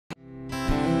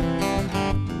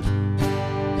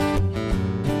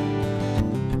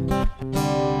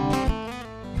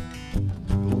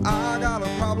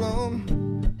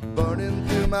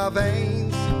my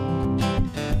veins.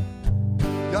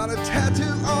 Got a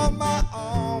tattoo on my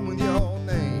arm with your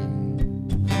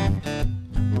name.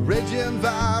 A raging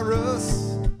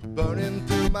virus burning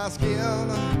through my skin.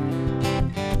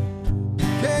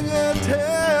 Can you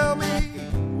tell me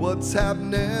what's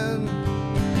happening?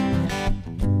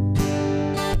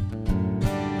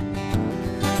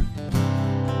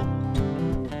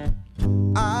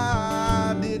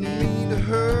 I didn't mean to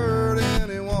hurt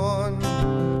anyone.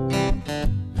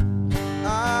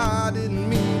 I didn't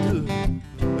mean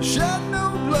to shed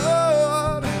no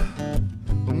blood.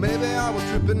 Or maybe I was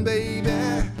tripping, baby.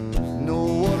 Know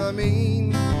what I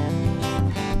mean?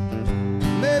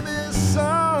 Maybe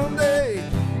someday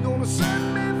you're gonna set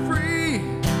me free.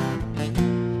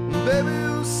 Baby,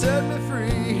 you set me free.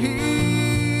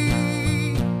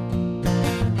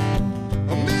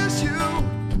 I miss you,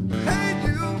 hate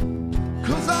you,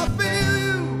 'cause I feel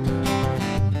you.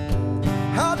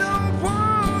 I don't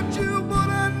want you, but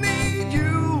I need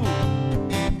you.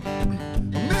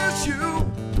 I miss you,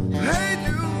 hate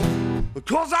you,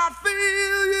 because I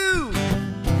feel you.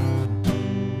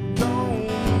 Don't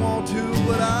want to,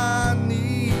 but I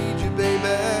need you,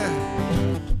 baby.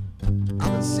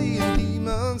 I've been seeing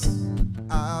demons,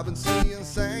 I've been seeing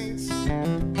saints.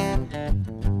 I'm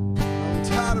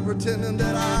tired of pretending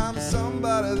that I'm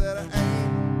somebody that I ain't.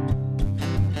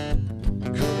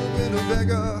 Could have been a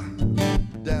beggar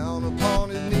down upon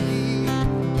his knee,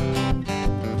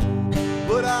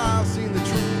 but I've seen the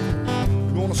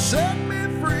truth. Gonna set me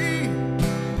free.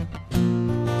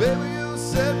 Baby, you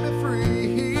set me free.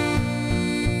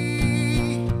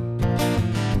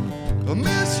 I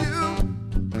miss you,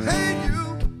 hate you,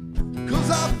 'cause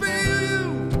I feel you.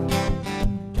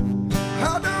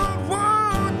 I don't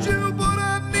want you, but I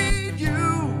need you.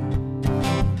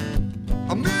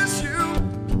 I miss you,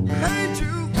 hate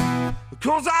you,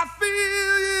 because I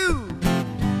feel you.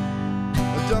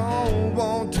 I don't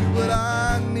want to, but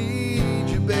I need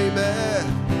you, baby.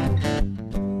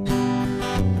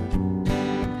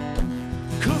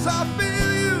 'Cause I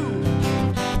feel you.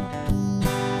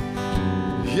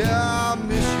 Yeah, I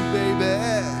miss you, baby.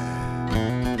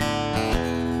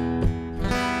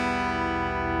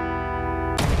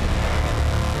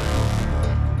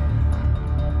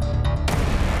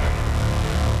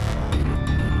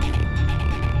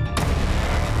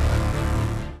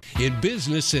 In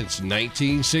business since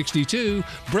 1962,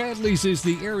 Bradley's is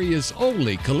the area's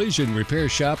only collision repair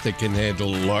shop that can handle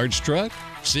large truck,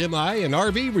 semi, and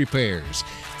RV repairs.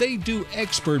 They do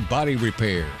expert body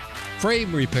repair,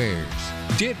 frame repairs,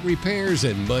 dent repairs,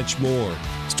 and much more.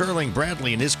 Sterling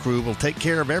Bradley and his crew will take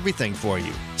care of everything for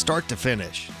you, start to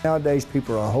finish. Nowadays,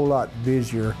 people are a whole lot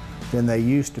busier than they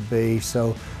used to be,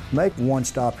 so make one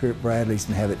stop here at Bradley's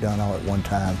and have it done all at one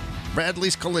time.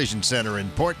 Bradley's Collision Center in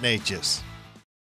Port Neches.